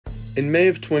In May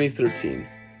of 2013,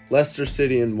 Leicester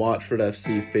City and Watford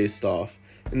FC faced off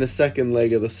in the second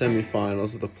leg of the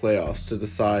semifinals of the playoffs to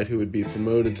decide who would be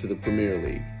promoted to the Premier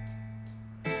League.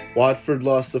 Watford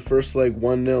lost the first leg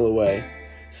 1-0 away,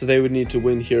 so they would need to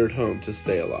win here at home to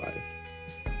stay alive.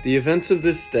 The events of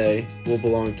this day will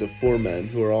belong to 4 men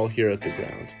who are all here at the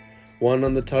ground, 1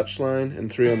 on the touchline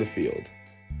and 3 on the field.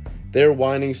 Their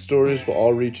whining stories will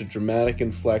all reach a dramatic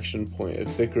inflection point at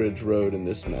Vicarage Road in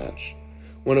this match,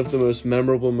 one of the most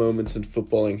memorable moments in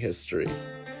footballing history,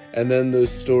 and then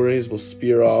those stories will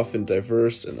spear off in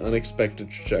diverse and unexpected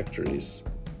trajectories.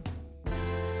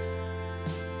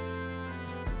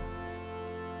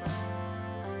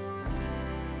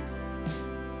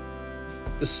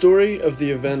 The story of the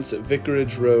events at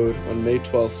Vicarage Road on May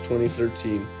 12,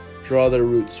 2013 draw their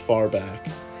roots far back,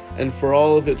 and for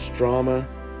all of its drama,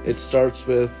 it starts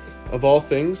with, of all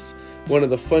things, one of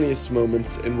the funniest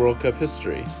moments in World Cup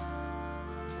history.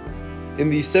 In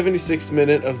the 76th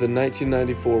minute of the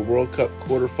 1994 World Cup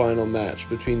quarterfinal match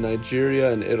between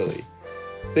Nigeria and Italy,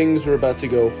 things were about to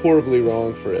go horribly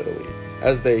wrong for Italy,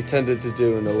 as they tended to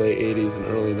do in the late 80s and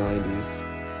early 90s.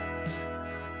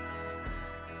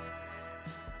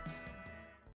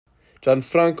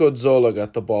 Gianfranco Zola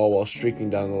got the ball while streaking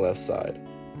down the left side.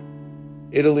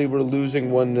 Italy were losing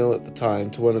 1-0 at the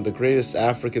time to one of the greatest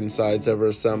African sides ever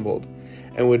assembled,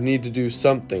 and would need to do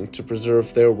something to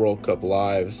preserve their World Cup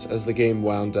lives as the game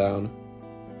wound down.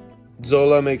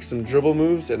 Zola makes some dribble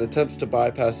moves and attempts to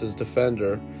bypass his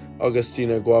defender, Augustin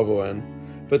Eguavoen,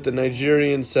 but the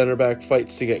Nigerian center-back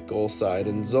fights to get goal side,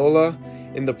 and Zola,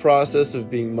 in the process of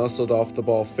being muscled off the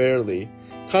ball fairly,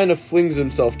 kind of flings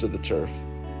himself to the turf.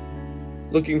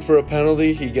 Looking for a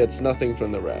penalty, he gets nothing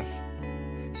from the ref.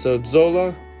 So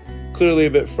Zola, clearly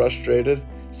a bit frustrated,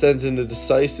 sends in a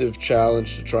decisive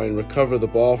challenge to try and recover the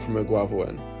ball from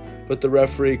Eguavoen, but the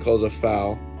referee calls a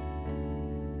foul.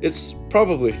 It's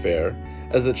probably fair,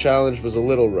 as the challenge was a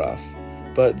little rough,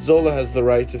 but Zola has the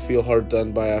right to feel hard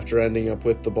done by after ending up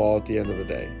with the ball at the end of the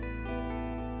day.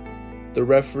 The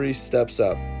referee steps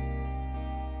up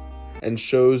and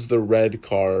shows the red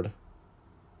card.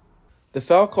 The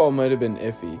foul call might have been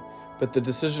iffy, but the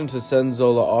decision to send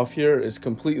Zola off here is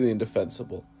completely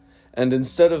indefensible. And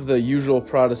instead of the usual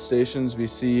protestations we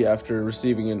see after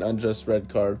receiving an unjust red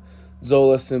card,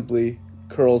 Zola simply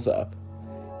curls up.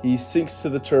 He sinks to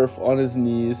the turf on his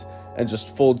knees and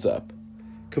just folds up,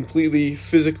 completely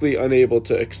physically unable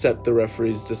to accept the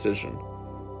referee's decision.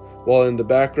 While in the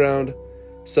background,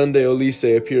 Sunday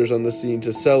Olise appears on the scene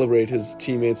to celebrate his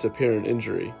teammate's apparent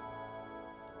injury.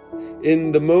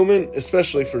 In the moment,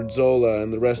 especially for Zola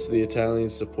and the rest of the Italian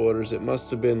supporters, it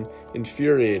must have been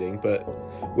infuriating, but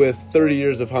with 30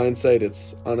 years of hindsight,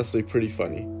 it's honestly pretty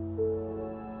funny.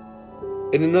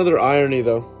 In another irony,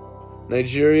 though,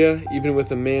 Nigeria, even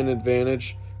with a man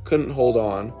advantage, couldn't hold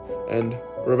on, and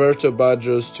Roberto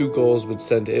Baggio's 2 goals would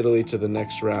send Italy to the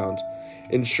next round,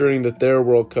 ensuring that their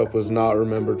World Cup was not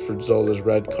remembered for Zola's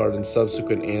red card and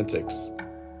subsequent antics.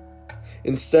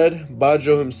 Instead,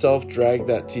 Baggio himself dragged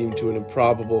that team to an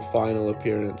improbable final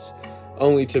appearance,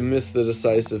 only to miss the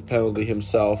decisive penalty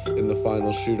himself in the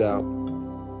final shootout.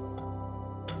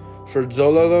 For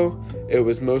Zola, though, it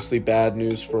was mostly bad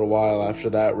news for a while after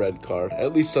that red card,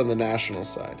 at least on the national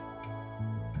side.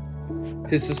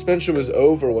 His suspension was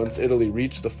over once Italy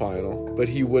reached the final, but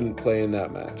he wouldn't play in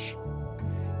that match.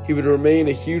 He would remain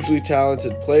a hugely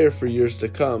talented player for years to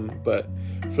come, but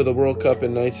for the World Cup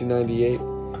in 1998,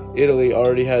 Italy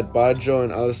already had Baggio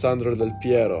and Alessandro Del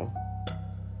Piero.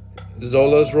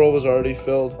 Zola's role was already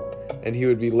filled, and he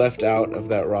would be left out of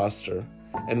that roster,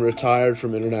 and retired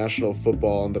from international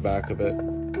football on the back of it.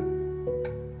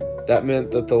 That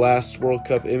meant that the last World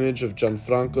Cup image of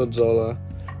Gianfranco Zola,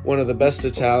 one of the best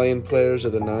Italian players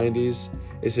of the 90s,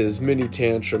 is his mini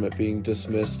tantrum at being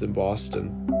dismissed in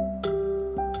Boston.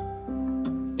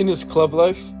 In his club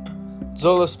life,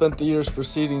 Zola spent the years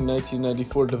preceding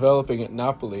 1994 developing at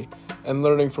Napoli and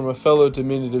learning from a fellow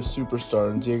diminutive superstar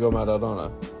in Diego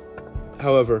Maradona.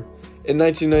 However, in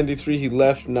 1993 he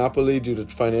left Napoli due to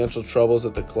financial troubles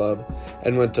at the club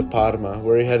and went to Parma,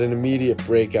 where he had an immediate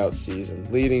breakout season,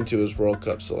 leading to his World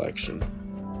Cup selection.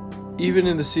 Even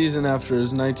in the season after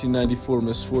his 1994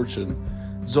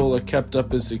 misfortune, Zola kept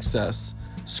up his success,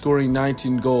 scoring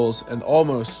 19 goals and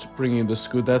almost bringing the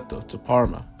Scudetto to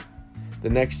Parma. The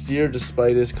next year,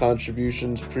 despite his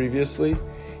contributions previously,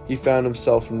 he found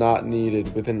himself not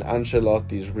needed within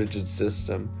Ancelotti's rigid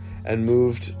system and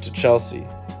moved to Chelsea.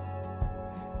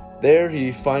 There,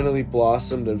 he finally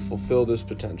blossomed and fulfilled his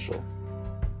potential.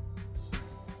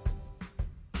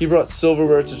 He brought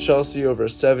silverware to Chelsea over a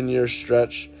 7-year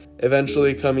stretch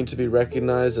eventually coming to be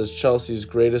recognized as Chelsea's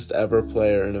greatest ever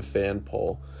player in a fan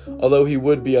poll, although he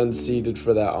would be unseated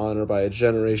for that honor by a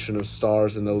generation of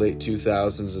stars in the late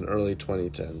 2000s and early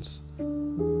 2010s.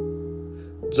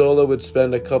 Zola would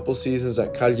spend a couple seasons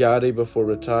at Cagliari before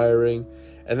retiring,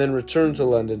 and then return to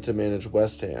London to manage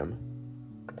West Ham.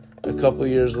 A couple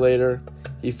years later,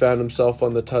 he found himself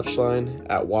on the touchline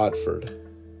at Watford.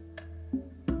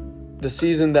 The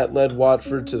season that led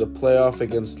Watford to the playoff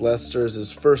against Leicester is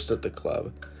his first at the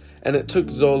club, and it took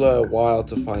Zola a while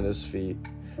to find his feet.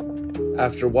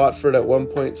 After Watford at one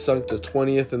point sunk to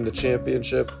 20th in the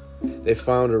championship, they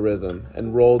found a rhythm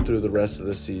and rolled through the rest of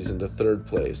the season to third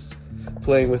place,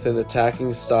 playing with an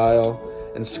attacking style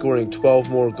and scoring 12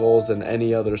 more goals than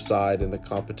any other side in the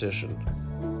competition.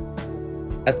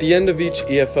 At the end of each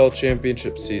EFL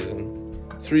Championship season,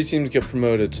 3 teams get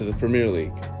promoted to the Premier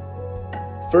League.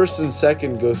 First and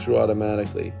second go through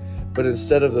automatically, but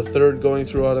instead of the third going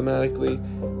through automatically,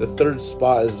 the third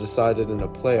spot is decided in a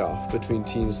playoff between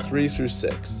teams 3 through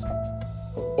 6.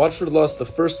 Watford lost the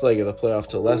first leg of the playoff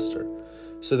to Leicester,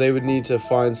 so they would need to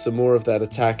find some more of that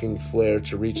attacking flair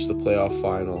to reach the playoff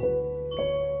final.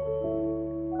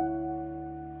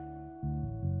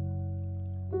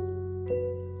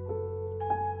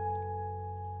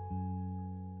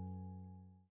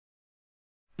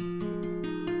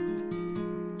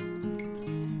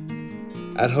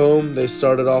 At home, they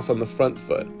started off on the front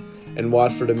foot, and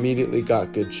Watford immediately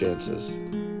got good chances.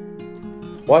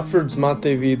 Watford's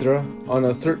Mate Vidra, on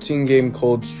a 13-game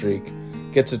cold streak,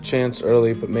 gets a chance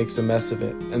early but makes a mess of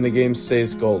it, and the game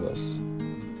stays goalless.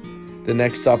 The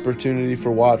next opportunity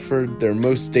for Watford, their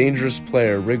most dangerous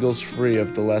player wriggles free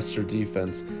of the Leicester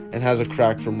defense and has a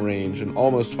crack from range and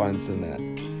almost finds the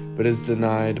net, but is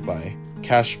denied by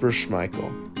Kasper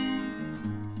Schmeichel.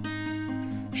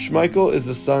 Schmeichel is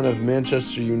the son of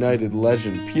Manchester United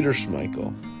legend Peter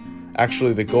Schmeichel,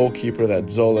 actually the goalkeeper that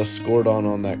Zola scored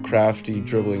on that crafty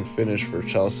dribbling finish for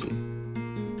Chelsea.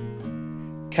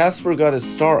 Kasper got his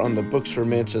start on the books for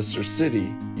Manchester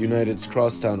City, United's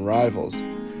crosstown rivals,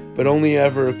 but only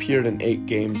ever appeared in 8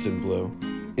 games in blue,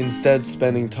 instead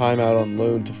spending time out on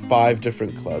loan to 5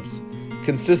 different clubs,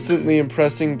 consistently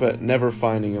impressing but never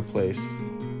finding a place.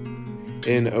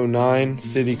 In 2009,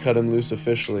 City cut him loose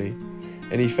officially,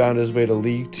 and he found his way to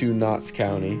League Two Notts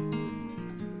County.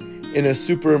 In a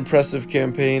super impressive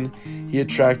campaign, he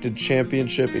attracted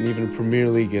Championship and even Premier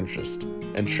League interest,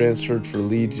 and transferred for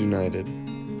Leeds United.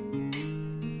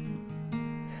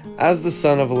 As the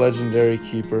son of a legendary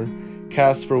keeper,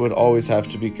 Kasper would always have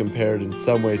to be compared in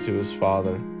some way to his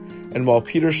father, and while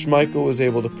Peter Schmeichel was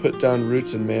able to put down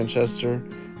roots in Manchester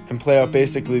and play out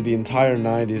basically the entire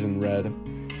 90s in red,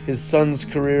 his son's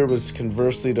career was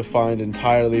conversely defined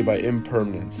entirely by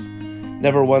impermanence,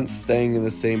 never once staying in the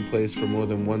same place for more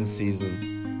than 1 season.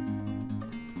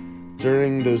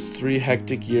 During those 3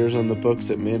 hectic years on the books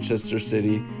at Manchester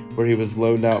City, where he was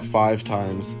loaned out 5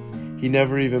 times, he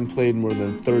never even played more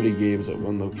than 30 games at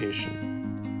one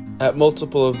location. At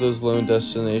multiple of those loan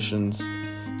destinations,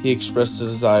 he expressed a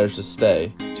desire to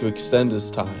stay, to extend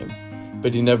his time,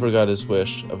 but he never got his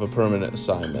wish of a permanent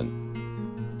assignment.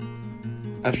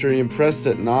 After he impressed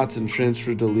at Notts and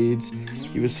transferred to Leeds,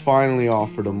 he was finally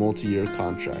offered a multi-year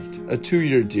contract, a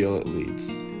 2-year deal at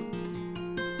Leeds.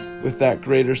 With that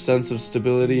greater sense of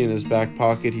stability in his back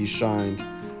pocket, he shined,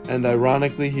 and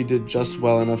ironically, he did just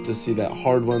well enough to see that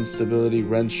hard-won stability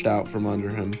wrenched out from under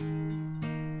him.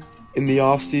 In the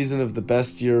off-season of the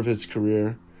best year of his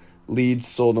career, Leeds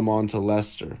sold him on to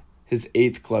Leicester, his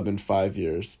 8th club in 5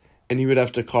 years, and he would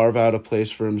have to carve out a place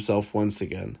for himself once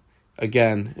again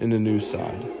in a new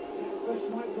side.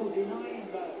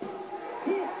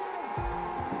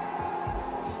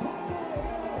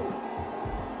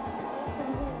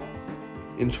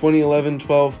 In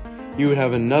 2011-12, he would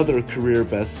have another career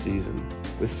best season,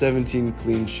 with 17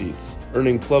 clean sheets,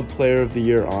 earning Club Player of the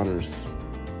Year honors.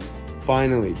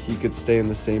 Finally, he could stay in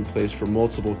the same place for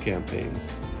multiple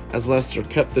campaigns, as Leicester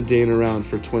kept the Dane around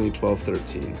for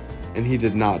 2012-13, and he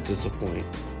did not disappoint.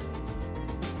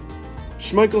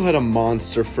 Schmeichel had a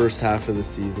monster first half of the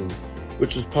season,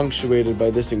 which was punctuated by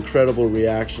this incredible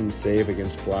reaction save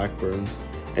against Blackburn,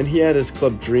 and he had his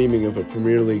club dreaming of a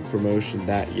Premier League promotion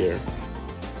that year.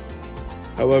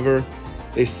 However,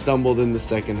 they stumbled in the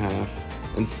second half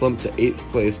and slumped to 8th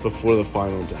place before the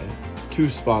final day, 2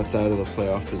 spots out of the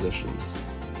playoff positions.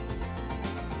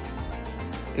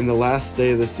 In the last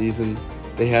day of the season,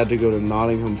 they had to go to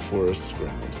Nottingham Forest's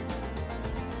ground.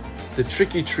 The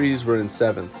Tricky Trees were in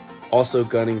 7th, also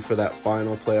gunning for that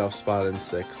final playoff spot in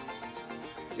 6th.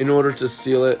 In order to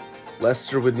steal it,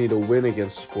 Leicester would need a win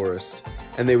against Forest,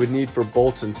 and they would need for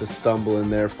Bolton to stumble in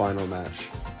their final match.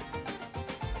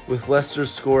 With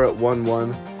Leicester's score at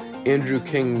 1-1, Andrew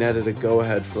King netted a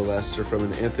go-ahead for Leicester from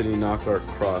an Anthony Knockaert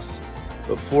cross,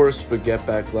 but Forest would get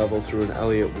back level through an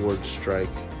Elliott Ward strike.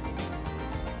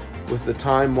 With the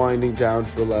time winding down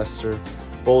for Leicester,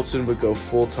 Bolton would go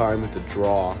full-time with a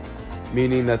draw,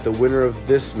 meaning that the winner of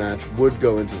this match would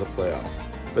go into the playoff,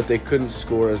 but they couldn't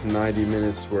score as 90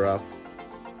 minutes were up.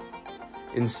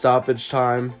 In stoppage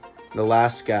time, the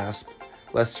last gasp,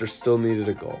 Leicester still needed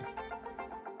a goal.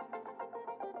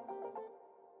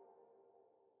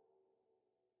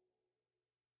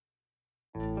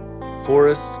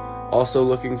 Forest, also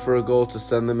looking for a goal to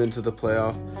send them into the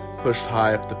playoff, pushed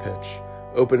high up the pitch,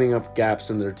 opening up gaps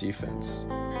in their defense.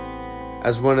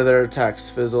 As one of their attacks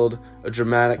fizzled, a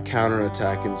dramatic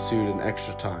counterattack ensued in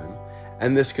extra time,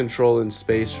 and this control in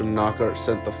space from Knockaert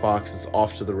sent the Foxes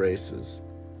off to the races.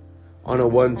 On a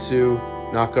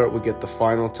 1-2, Knockaert would get the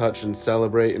final touch and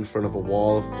celebrate in front of a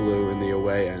wall of blue in the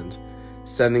away end,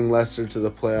 sending Leicester to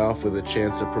the playoff with a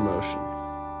chance of promotion.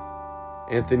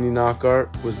 Anthony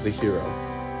Knockaert was the hero.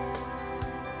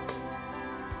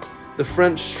 The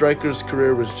French striker's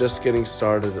career was just getting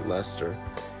started at Leicester,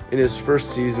 in his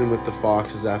first season with the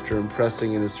Foxes after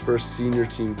impressing in his first senior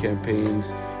team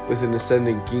campaigns with an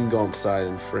ascending Guingamp side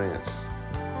in France.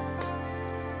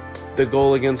 The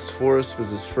goal against Forest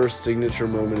was his first signature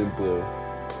moment in blue,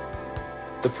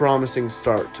 the promising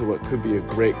start to what could be a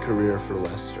great career for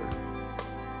Leicester.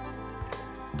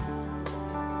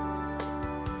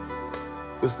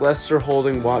 With Leicester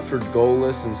holding Watford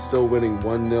goalless and still winning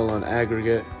 1-0 on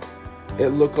aggregate, it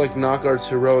looked like Knockaert's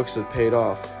heroics had paid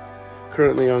off,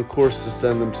 currently on course to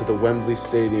send them to the Wembley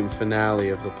Stadium finale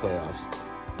of the playoffs.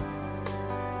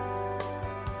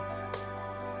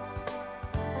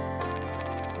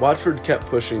 Watford kept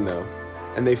pushing though,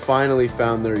 and they finally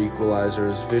found their equalizer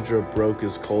as Vydra broke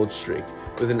his cold streak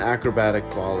with an acrobatic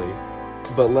volley,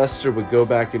 but Leicester would go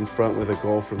back in front with a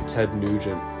goal from Ted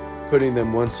Nugent, putting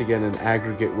them once again in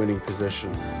aggregate winning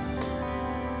position.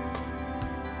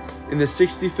 In the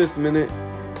 65th minute,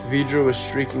 Vydra was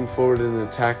streaking forward in an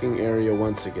attacking area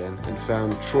once again and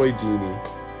found Troy Deeney,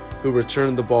 who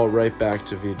returned the ball right back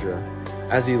to Vydra,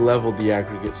 as he leveled the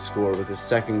aggregate score with his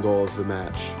second goal of the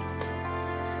match.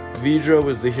 Vydra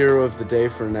was the hero of the day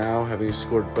for now, having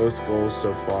scored both goals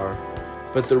so far,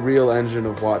 but the real engine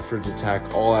of Watford's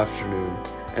attack all afternoon,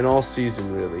 and all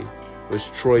season really, was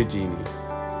Troy Deeney.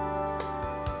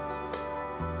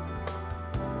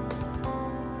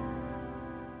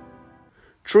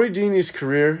 Troy Deeney's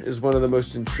career is one of the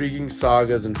most intriguing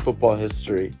sagas in football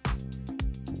history.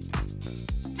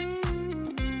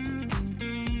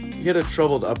 He had a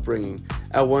troubled upbringing,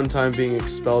 at one time being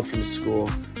expelled from school,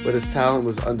 but his talent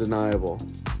was undeniable.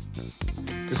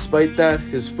 Despite that,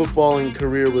 his footballing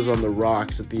career was on the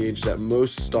rocks at the age that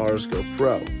most stars go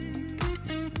pro.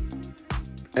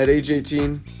 At age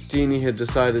 18, Deeney had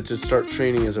decided to start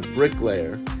training as a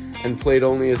bricklayer and played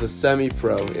only as a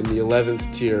semi-pro in the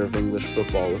 11th tier of English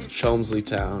football with Chelmsley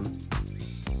Town.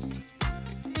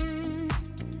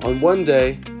 On one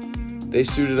day, they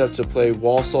suited up to play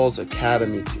Walsall's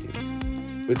academy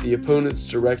team, with the opponent's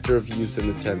director of youth in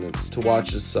attendance to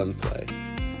watch his son play.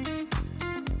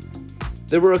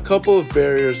 There were a couple of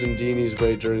barriers in Deeney's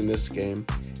way during this game,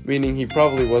 meaning he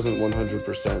probably wasn't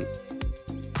 100%.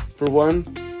 For one,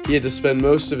 he had to spend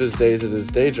most of his days at his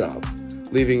day job,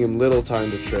 leaving him little time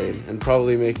to train and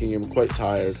probably making him quite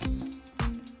tired.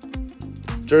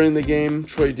 During the game,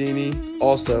 Troy Deeney,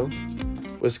 also,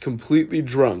 was completely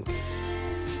drunk.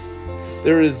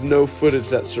 There is no footage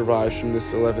that survives from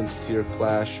this 11th tier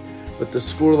clash, but the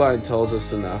scoreline tells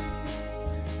us enough.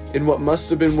 In what must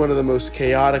have been one of the most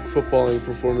chaotic footballing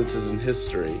performances in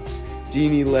history,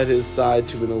 Deeney led his side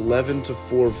to an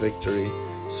 11-4 victory,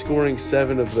 scoring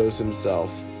 7 of those himself.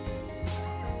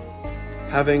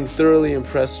 Having thoroughly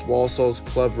impressed Walsall's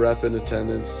club rep in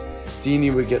attendance,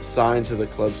 Deeney would get signed to the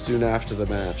club soon after the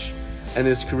match, and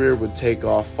his career would take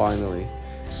off finally,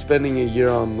 spending a year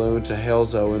on loan to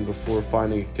Halesowen before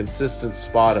finding a consistent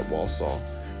spot at Walsall,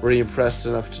 where he impressed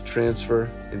enough to transfer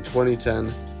in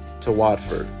 2010 to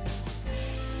Watford.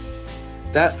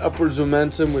 That upwards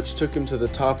momentum which took him to the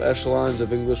top echelons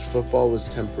of English football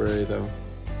was temporary though.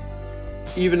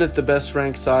 Even at the best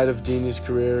ranked side of Deeney's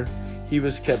career, he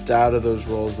was kept out of those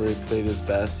roles where he played his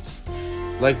best,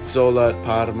 like Zola at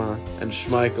Parma and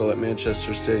Schmeichel at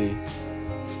Manchester City.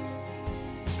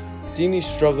 Deeney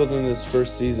struggled in his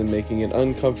first season, making an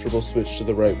uncomfortable switch to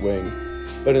the right wing,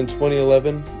 but in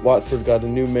 2011, Watford got a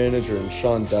new manager in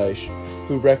Sean Dyche,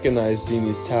 who recognized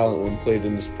Deeney's talent when played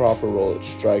in his proper role at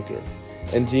striker,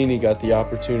 and Deeney got the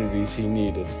opportunities he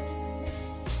needed.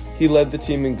 He led the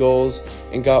team in goals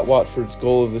and got Watford's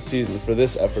goal of the season for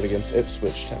this effort against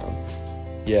Ipswich Town.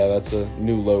 Yeah, that's a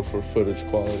new low for footage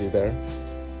quality there.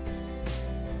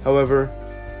 However,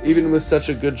 even with such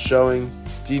a good showing,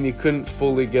 Deeney couldn't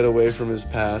fully get away from his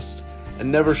past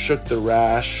and never shook the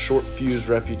rash, short-fused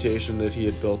reputation that he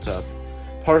had built up,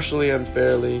 partially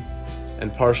unfairly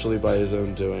and partially by his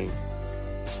own doing.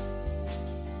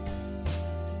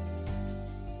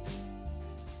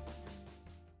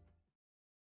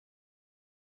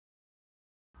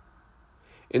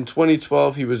 In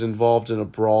 2012, he was involved in a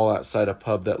brawl outside a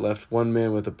pub that left one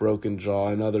man with a broken jaw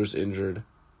and others injured.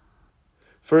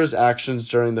 For his actions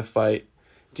during the fight,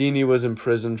 Deeney was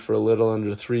imprisoned for a little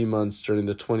under 3 months during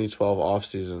the 2012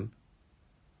 off-season.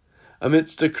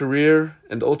 Amidst a career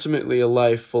and ultimately a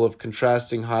life full of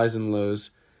contrasting highs and lows,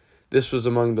 this was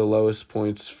among the lowest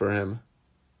points for him.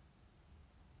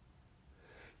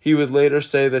 He would later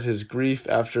say that his grief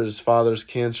after his father's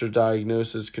cancer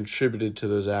diagnosis contributed to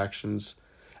those actions,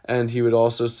 and he would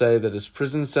also say that his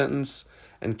prison sentence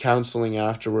and counseling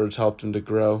afterwards helped him to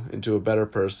grow into a better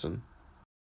person.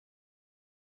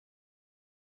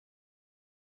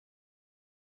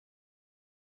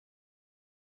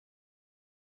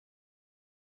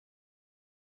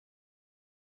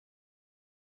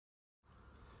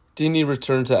 Deeney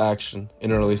returned to action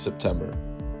in early September.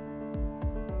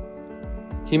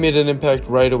 He made an impact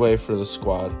right away for the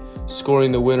squad,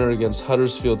 scoring the winner against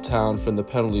Huddersfield Town from the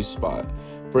penalty spot,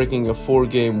 breaking a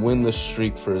 4-game winless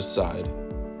streak for his side.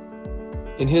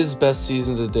 In his best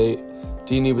season to date,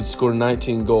 Deeney would score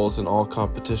 19 goals in all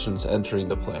competitions entering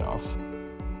the playoff.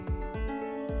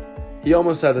 He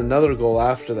almost had another goal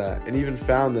after that and even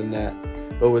found the net,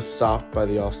 but was stopped by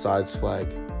the offsides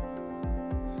flag.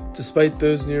 Despite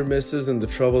those near misses and the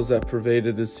troubles that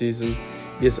pervaded his season,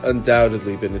 he has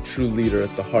undoubtedly been a true leader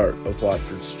at the heart of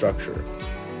Watford's structure,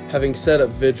 having set up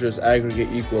Vidra's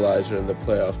aggregate equalizer in the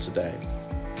playoff today.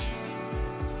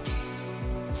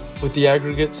 With the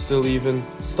aggregate still even,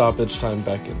 stoppage time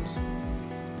beckons.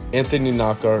 Anthony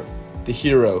Knockaert, the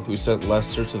hero who sent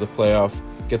Leicester to the playoff,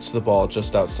 gets the ball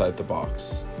just outside the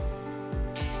box.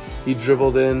 He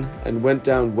dribbled in and went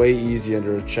down way easy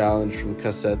under a challenge from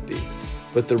Cassetti,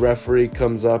 but the referee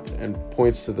comes up and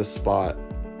points to the spot.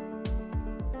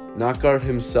 Knockaert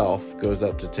himself goes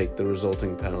up to take the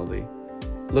resulting penalty,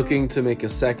 looking to make a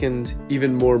second,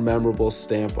 even more memorable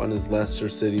stamp on his Leicester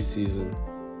City season.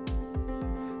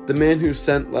 The man who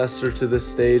sent Leicester to this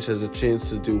stage has a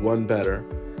chance to do one better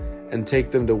and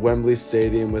take them to Wembley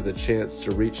Stadium with a chance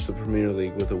to reach the Premier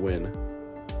League with a win.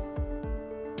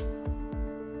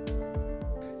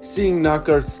 Seeing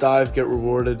Knockaert's dive get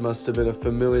rewarded must have been a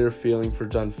familiar feeling for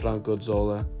Gianfranco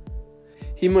Zola.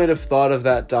 He might have thought of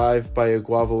that dive by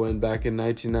Iguavoen back in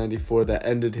 1994 that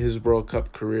ended his World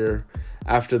Cup career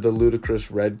after the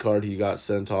ludicrous red card he got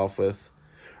sent off with.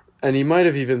 And he might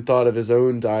have even thought of his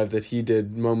own dive that he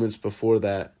did moments before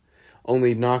that,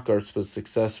 only Knockaert's was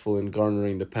successful in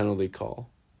garnering the penalty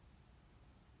call.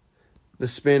 The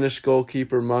Spanish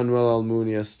goalkeeper Manuel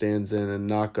Almunia stands in and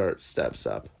Knockaert steps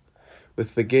up,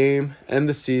 with the game and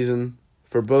the season,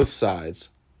 for both sides,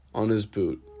 on his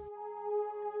boot.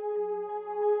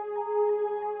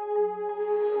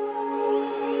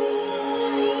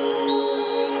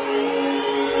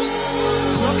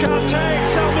 Knockaert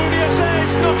takes, Almunia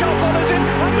saves, Knockaert follows in,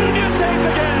 Almunia saves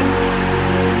again!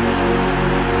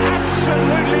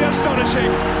 Absolutely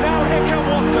astonishing. Now here come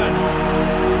Watford.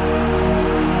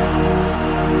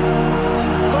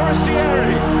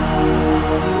 Forestieri.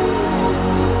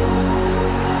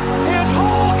 Here's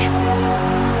Hawk!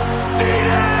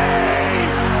 Deeney!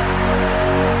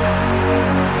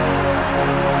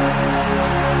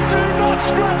 Do not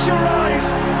scratch your eyes.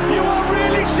 You are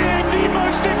really seeing the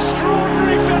most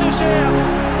extraordinary finish here.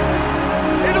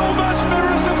 It almost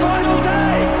mirrors the final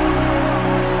day.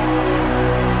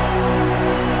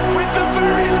 With the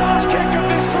very last kick of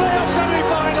this playoff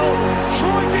semi-final,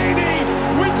 Troy Deeney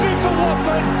wins it for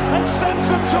Watford and sends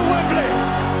them to Wembley.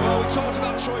 Well, we talked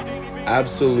about Troy Deeney.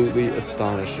 Absolutely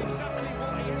astonishing.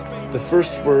 The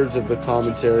first words of the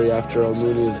commentary after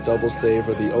Almunia's double save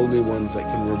are the only ones that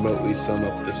can remotely sum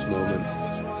up this moment.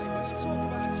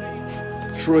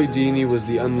 Troy Deeney was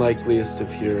the unlikeliest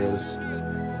of heroes.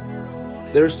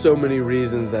 There are so many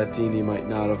reasons that Deeney might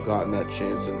not have gotten that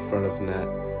chance in front of net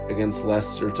against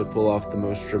Leicester to pull off the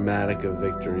most dramatic of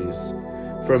victories,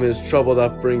 from his troubled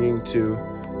upbringing to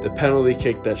the penalty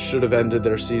kick that should have ended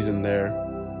their season there.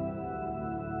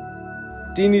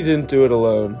 Deeney didn't do it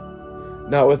alone,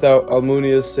 not without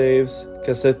Almunia's saves,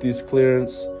 Cassetti's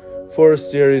clearance,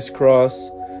 Forestieri's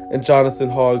cross, and Jonathan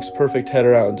Hogg's perfect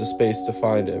header out into space to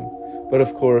find him, But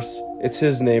of course, it's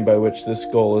his name by which this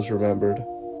goal is remembered.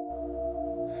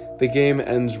 The game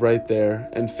ends right there,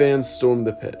 and fans storm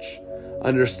the pitch,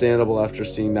 understandable after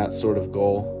seeing that sort of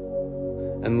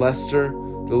goal. And Leicester,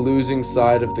 the losing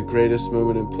side of the greatest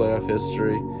moment in playoff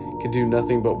history, can do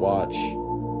nothing but watch.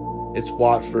 It's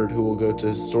Watford who will go to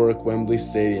historic Wembley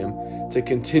Stadium to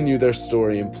continue their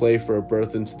story and play for a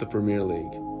berth into the Premier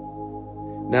League.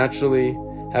 Naturally,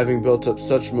 having built up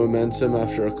such momentum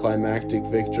after a climactic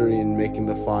victory in making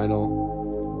the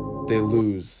final, they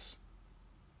lose.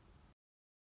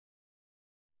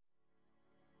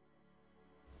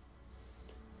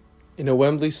 In a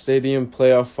Wembley Stadium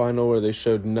playoff final where they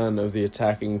showed none of the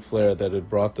attacking flair that had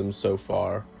brought them so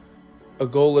far, a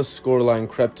goalless scoreline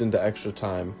crept into extra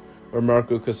time, where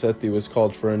Marco Cassetti was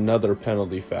called for another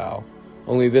penalty foul,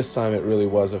 only this time it really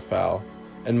was a foul,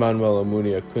 and Manuel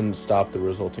Almunia couldn't stop the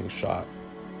resulting shot.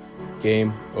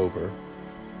 Game over.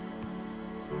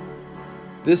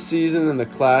 This season and the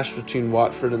clash between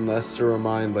Watford and Leicester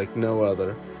remind like no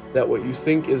other that what you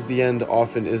think is the end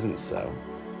often isn't so.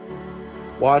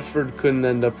 Watford couldn't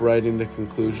end up writing the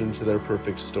conclusion to their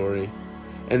perfect story,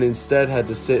 and instead had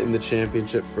to sit in the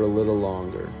championship for a little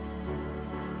longer.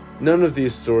 None of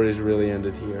these stories really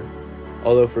ended here,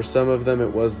 although for some of them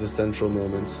it was the central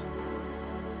moment.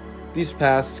 These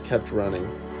paths kept running,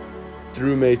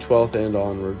 through May 12th and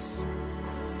onwards.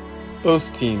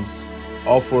 Both teams,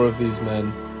 all four of these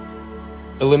men,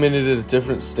 eliminated at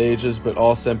different stages but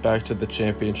all sent back to the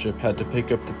championship, had to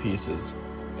pick up the pieces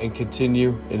and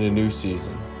continue in a new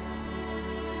season.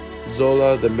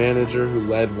 Zola, the manager who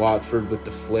led Watford with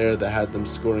the flair that had them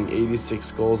scoring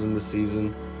 86 goals in the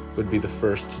season, would be the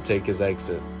first to take his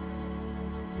exit.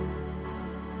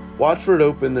 Watford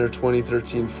opened their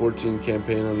 2013-14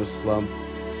 campaign on a slump,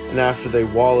 and after they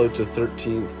wallowed to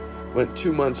 13th, went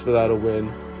 2 months without a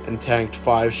win, and tanked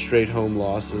 5 straight home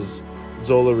losses,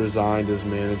 Zola resigned as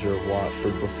manager of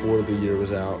Watford before the year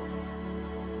was out.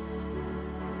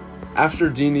 After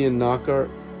Deeney and Knockaert,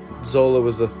 Zola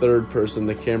was the third person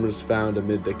the cameras found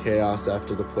amid the chaos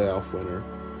after the playoff winner,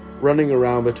 running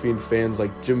around between fans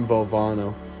like Jim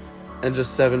Valvano, and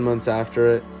just 7 months after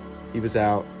it, he was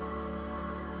out.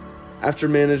 After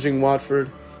managing Watford,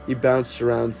 he bounced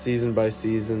around season by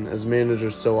season, as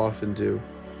managers so often do,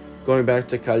 going back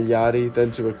to Cagliari,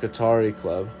 then to a Qatari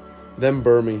club, then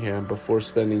Birmingham, before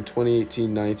spending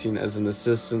 2018-19 as an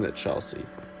assistant at Chelsea.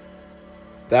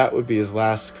 That would be his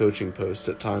last coaching post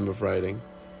at time of writing.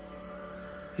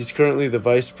 He's currently the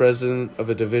vice president of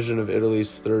a division of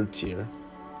Italy's third tier.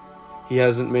 He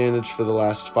hasn't managed for the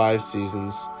last 5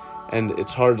 seasons, and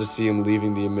it's hard to see him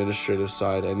leaving the administrative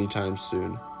side anytime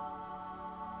soon.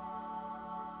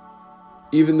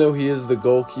 Even though he is the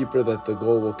goalkeeper that the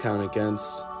goal will count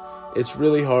against, it's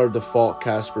really hard to fault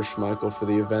Kasper Schmeichel for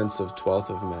the events of 12th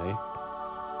of May.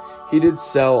 He did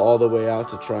sell all the way out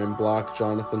to try and block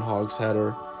Jonathan Hogg's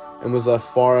header, and was left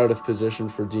far out of position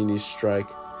for Deeney's strike,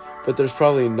 but there's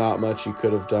probably not much he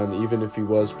could have done even if he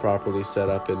was properly set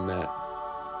up in net.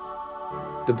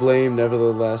 The blame,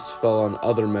 nevertheless, fell on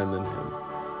other men than him,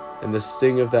 and the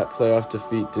sting of that playoff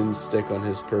defeat didn't stick on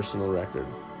his personal record,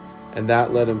 and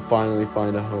that let him finally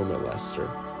find a home at Leicester,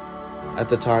 at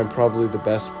the time probably the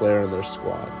best player in their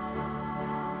squad.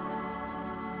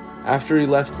 After he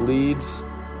left Leeds,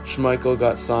 Schmeichel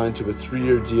got signed to a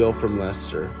 3-year deal from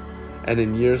Leicester, and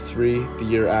in year 3, the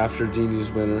year after Deeney's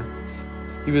winner,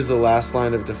 he was the last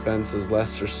line of defense as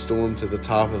Leicester stormed to the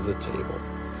top of the table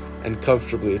and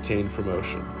comfortably attained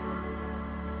promotion.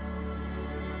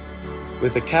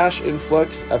 With a cash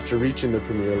influx after reaching the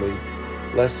Premier League,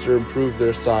 Leicester improved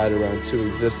their side around 2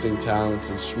 existing talents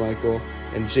in Schmeichel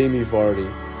and Jamie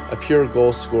Vardy, a pure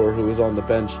goal scorer who was on the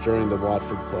bench during the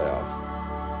Watford playoff.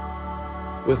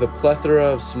 With a plethora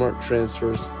of smart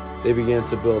transfers, they began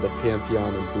to build a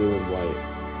pantheon in blue and white.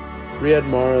 Riyad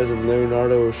Mahrez and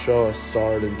Leonardo Ochoa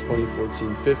starred in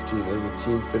 2014-15 as the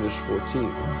team finished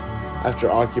 14th,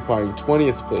 after occupying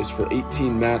 20th place for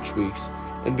 18 match weeks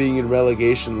and being in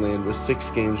relegation land with 6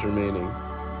 games remaining.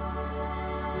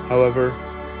 However,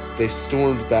 they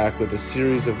stormed back with a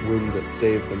series of wins that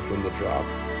saved them from the drop.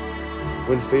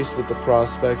 When faced with the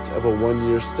prospect of a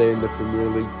 1-year stay in the Premier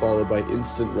League followed by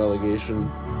instant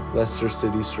relegation, Leicester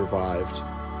City survived.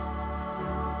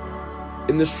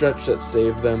 In the stretch that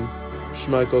saved them,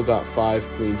 Schmeichel got 5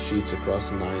 clean sheets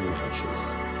across 9 matches.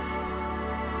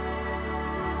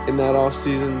 In that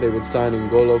offseason, they would sign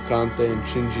N'Golo Kante and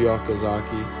Shinji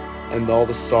Okazaki, and all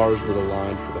the stars would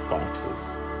align for the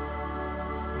Foxes.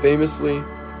 Famously,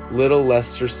 little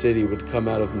Leicester City would come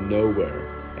out of nowhere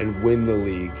and win the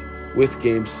league, with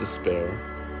games to spare.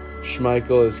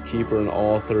 Schmeichel is keeper in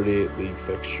all 38 league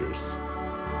fixtures.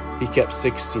 He kept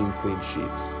 16 clean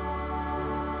sheets.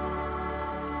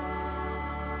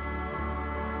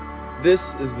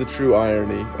 This is the true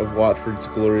irony of Watford's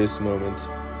glorious moment.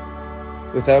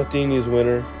 Without Deeney's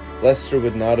winner, Leicester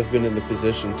would not have been in the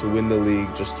position to win the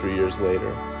league just 3 years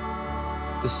later.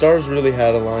 The stars really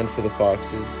had aligned for the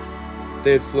Foxes.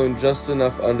 They had flown just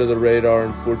enough under the radar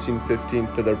in 14-15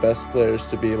 for their best players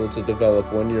to be able to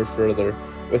develop 1 year further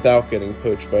without getting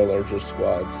poached by larger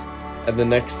squads, and the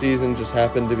next season just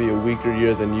happened to be a weaker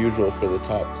year than usual for the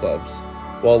top clubs,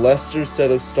 while Leicester's set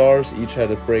of stars each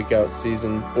had a breakout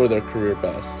season or their career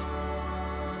best.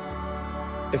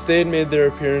 If they had made their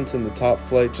appearance in the top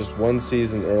flight just 1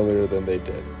 season earlier than they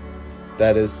did,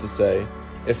 that is to say,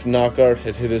 if Knockaert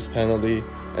had hit his penalty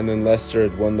and then Leicester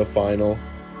had won the final,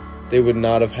 they would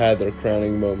not have had their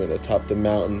crowning moment atop the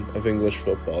mountain of English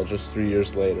football just 3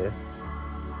 years later.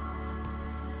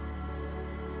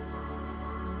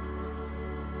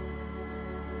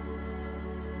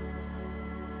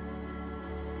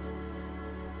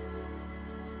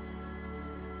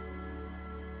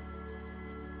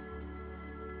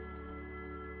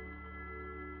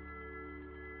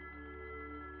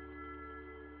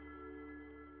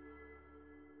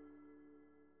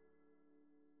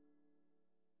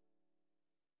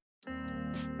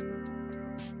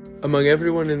 Among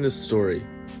everyone in this story,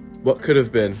 what could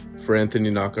have been for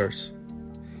Anthony Knockaert?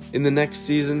 In the next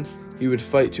season, he would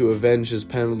fight to avenge his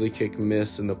penalty kick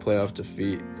miss in the playoff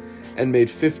defeat, and made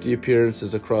 50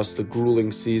 appearances across the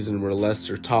grueling season where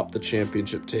Leicester topped the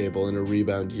championship table in a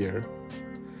rebound year.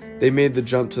 They made the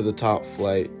jump to the top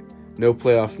flight, no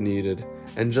playoff needed,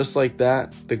 and just like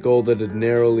that, the goal that had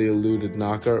narrowly eluded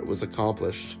Knockaert was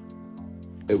accomplished.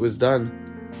 It was done.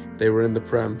 They were in the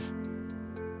Prem.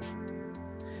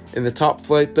 In the top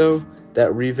flight, though,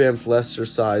 that revamped Leicester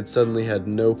side suddenly had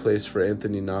no place for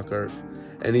Anthony Knockaert,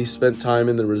 and he spent time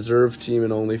in the reserve team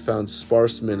and only found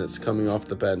sparse minutes coming off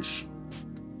the bench.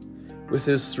 With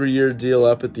his 3-year deal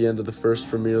up at the end of the first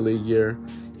Premier League year,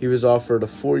 he was offered a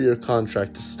 4-year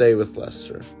contract to stay with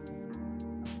Leicester.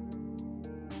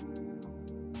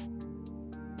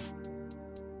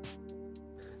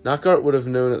 Knockaert would have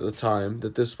known at the time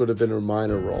that this would have been a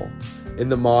minor role, in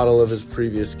the model of his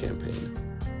previous campaign.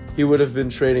 He would have been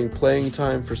trading playing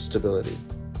time for stability.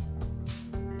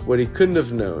 What he couldn't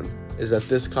have known is that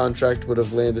this contract would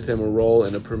have landed him a role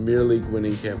in a Premier League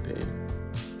winning campaign.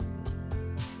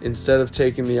 Instead of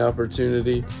taking the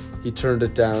opportunity, he turned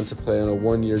it down to play on a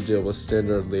 1-year deal with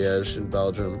Standard Liège in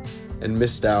Belgium and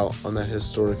missed out on that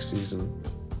historic season.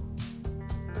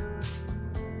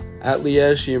 At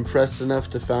Liège, he impressed enough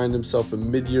to find himself a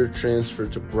mid-year transfer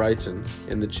to Brighton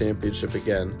in the Championship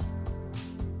again.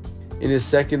 In his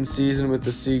second season with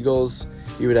the Seagulls,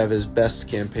 he would have his best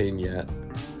campaign yet.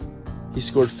 He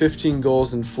scored 15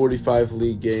 goals in 45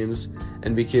 league games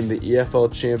and became the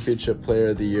EFL Championship Player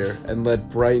of the Year and led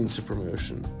Brighton to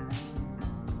promotion.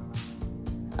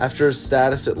 After his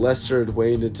status at Leicester had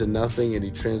waned into nothing and he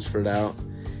transferred out,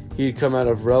 he had come out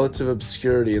of relative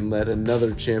obscurity and led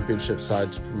another Championship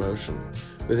side to promotion,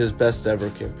 with his best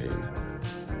ever campaign.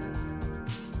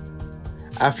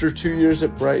 After 2 years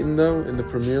at Brighton, though, in the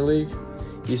Premier League,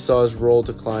 he saw his role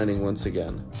declining once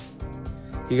again.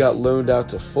 He got loaned out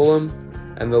to Fulham,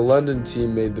 and the London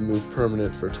team made the move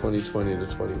permanent for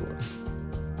 2020-21.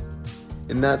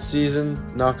 In that season,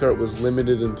 Knockaert was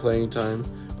limited in playing time,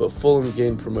 but Fulham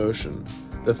gained promotion,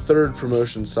 the third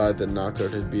promotion side that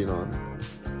Knockaert had been on.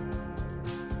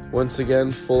 Once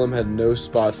again, Fulham had no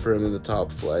spot for him in the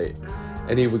top flight,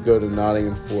 and he would go to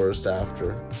Nottingham Forest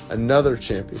after, another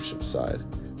Championship side,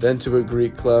 then to a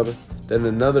Greek club, then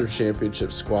another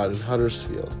Championship squad in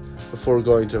Huddersfield, before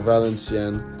going to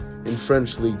Valenciennes in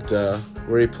French Ligue 2,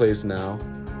 where he plays now.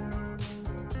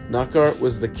 Knockaert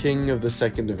was the king of the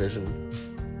second division.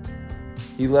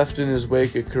 He left in his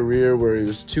wake a career where he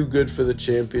was too good for the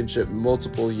Championship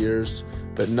multiple years,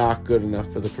 but not good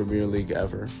enough for the Premier League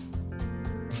ever.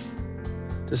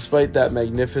 Despite that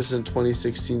magnificent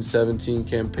 2016-17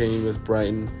 campaign with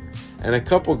Brighton, and a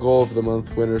couple goal of the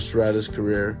month winners throughout his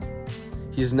career,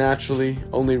 he's naturally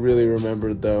only really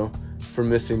remembered, though, for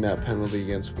missing that penalty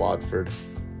against Watford.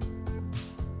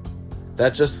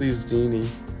 That just leaves Deeney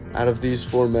out of these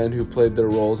 4 men who played their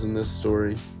roles in this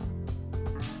story.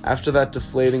 After that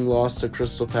deflating loss to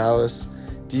Crystal Palace,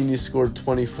 Deeney scored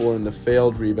 24 in the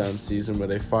failed rebound season where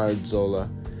they fired Zola,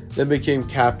 then became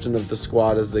captain of the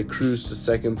squad as they cruised to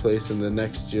second place in the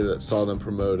next year that saw them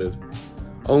promoted,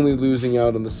 only losing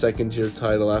out on the second-tier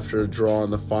title after a draw on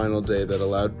the final day that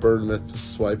allowed Bournemouth to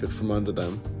swipe it from under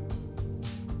them.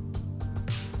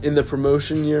 In the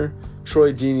promotion year,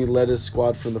 Troy Deeney led his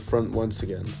squad from the front once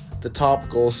again, the top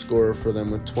goal scorer for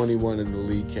them with 21 in the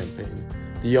league campaign,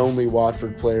 the only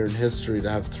Watford player in history to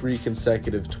have 3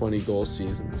 consecutive 20-goal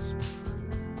seasons.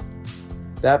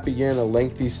 That began a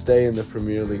lengthy stay in the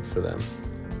Premier League for them,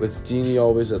 with Deeney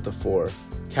always at the fore,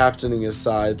 captaining his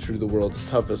side through the world's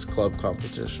toughest club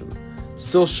competition,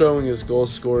 still showing his goal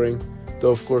scoring, though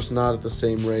of course not at the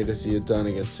same rate as he had done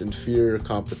against inferior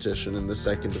competition in the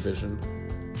second division.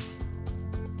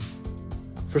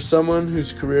 For someone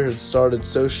whose career had started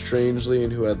so strangely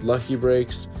and who had lucky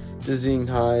breaks, dizzying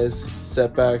highs,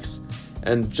 setbacks,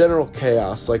 and general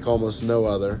chaos like almost no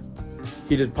other,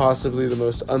 he did possibly the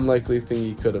most unlikely thing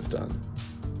he could have done.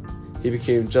 He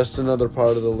became just another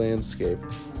part of the landscape.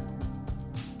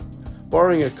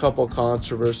 Barring a couple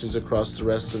controversies across the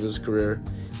rest of his career,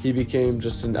 he became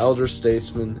just an elder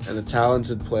statesman and a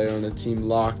talented player on a team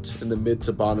locked in the mid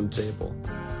to bottom table.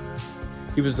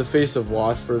 He was the face of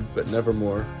Watford, but never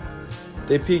more.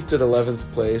 They peaked at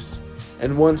 11th place,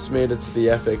 and once made it to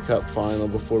the FA Cup final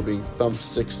before being thumped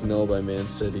 6-0 by Man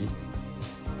City.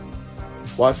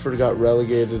 Watford got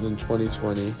relegated in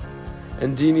 2020,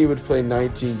 and Deeney would play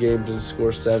 19 games and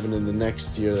score 7 in the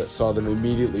next year that saw them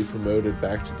immediately promoted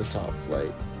back to the top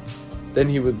flight. Then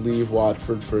he would leave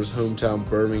Watford for his hometown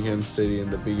Birmingham City in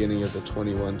the beginning of the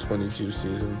 21-22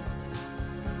 season.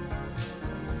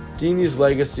 Deeney's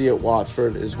legacy at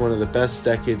Watford is one of the best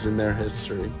decades in their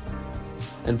history,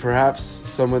 and perhaps,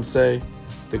 some would say,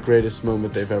 the greatest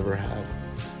moment they've ever had.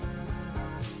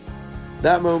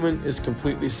 That moment is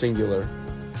completely singular,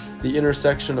 the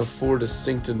intersection of 4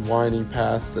 distinct and winding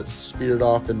paths that speared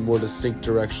off in more distinct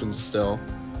directions still,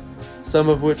 some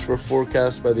of which were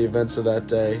forecast by the events of that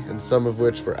day, and some of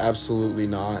which were absolutely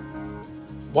not.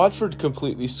 Watford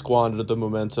completely squandered the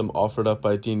momentum offered up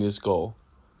by Deeney's goal,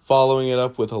 following it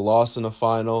up with a loss in a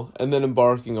final, and then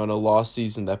embarking on a lost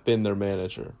season that binned their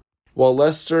manager. While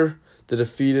Leicester, the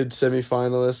defeated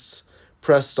semi-finalists,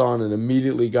 pressed on and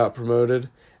immediately got promoted,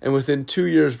 and within 2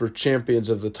 years were champions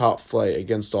of the top flight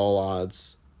against all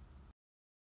odds.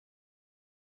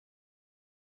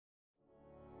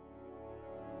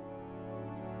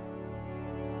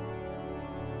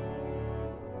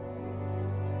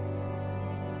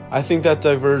 I think that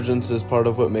divergence is part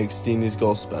of what makes Deeney's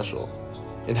goal special,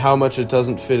 and how much it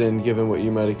doesn't fit in given what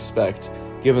you might expect,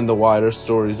 given the wider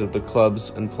stories of the clubs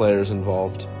and players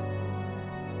involved.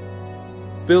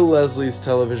 Bill Leslie's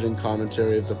television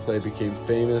commentary of the play became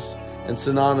famous and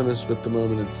synonymous with the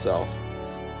moment itself,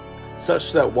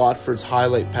 such that Watford's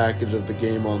highlight package of the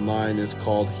game online is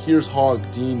called "Here's Hog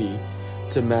Deeney"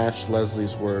 to match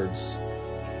Leslie's words.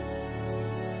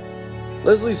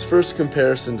 Leslie's first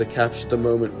comparison to capture the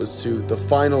moment was to the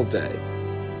final day.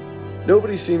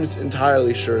 Nobody seems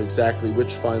entirely sure exactly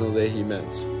which final day he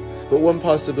meant, but one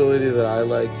possibility that I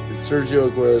like is Sergio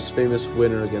Aguero's famous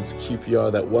winner against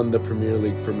QPR that won the Premier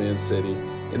League for Man City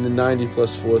in the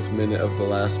 90+4th minute of the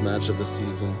last match of the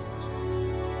season.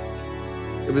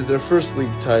 It was their first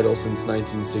league title since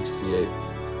 1968.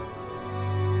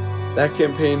 That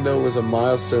campaign, though, was a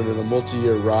milestone in a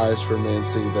multi-year rise for Man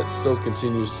City that still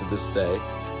continues to this day,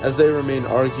 as they remain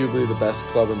arguably the best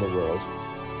club in the world.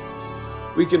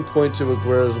 We can point to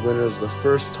Aguero's winner as the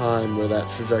first time where that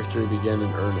trajectory began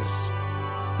in earnest.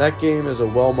 That game is a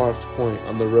well-marked point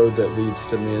on the road that leads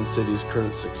to Man City's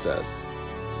current success.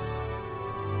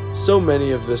 So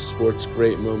many of this sport's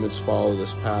great moments follow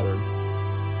this pattern.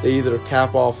 They either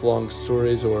cap off long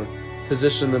stories or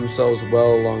position themselves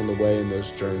well along the way in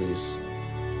those journeys.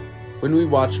 When we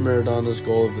watch Maradona's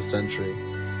goal of the century,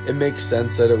 it makes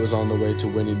sense that it was on the way to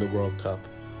winning the World Cup.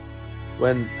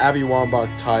 When Abby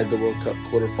Wambach tied the World Cup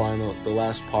quarterfinal at the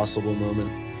last possible moment,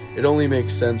 it only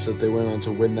makes sense that they went on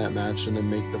to win that match and then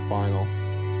make the final.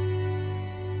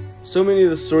 So many of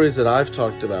the stories that I've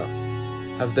talked about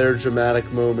have their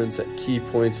dramatic moments at key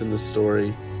points in the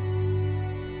story.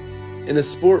 In a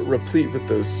sport replete with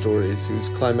those stories, whose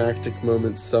climactic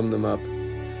moments sum them up,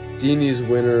 Deeney's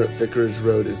winner at Vicarage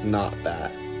Road is not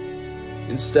that.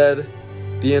 Instead,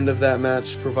 the end of that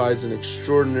match provides an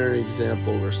extraordinary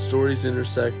example where stories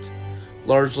intersect,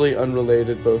 largely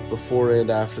unrelated both before and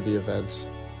after the event.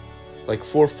 Like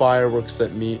 4 fireworks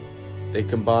that meet, they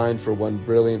combine for one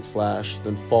brilliant flash,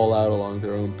 then fall out along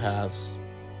their own paths.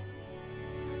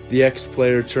 The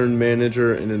ex-player turned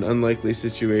manager in an unlikely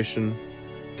situation,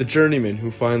 the journeyman who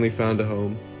finally found a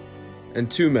home, and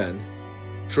 2 men,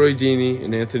 Troy Deeney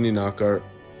and Anthony Knockaert,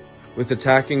 with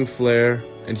attacking flair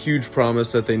and huge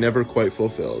promise that they never quite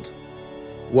fulfilled.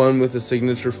 One with a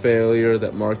signature failure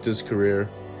that marked his career,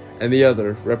 and the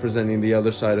other representing the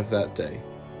other side of that day,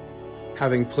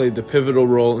 having played the pivotal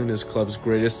role in his club's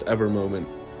greatest ever moment,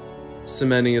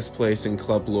 cementing his place in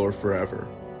club lore forever.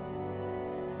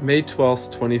 May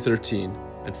 12th, 2013,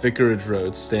 at Vicarage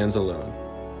Road stands alone,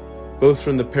 both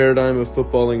from the paradigm of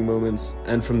footballing moments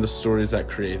and from the stories that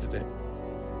created it.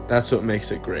 That's what makes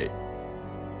it great.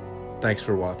 Thanks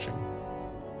for watching.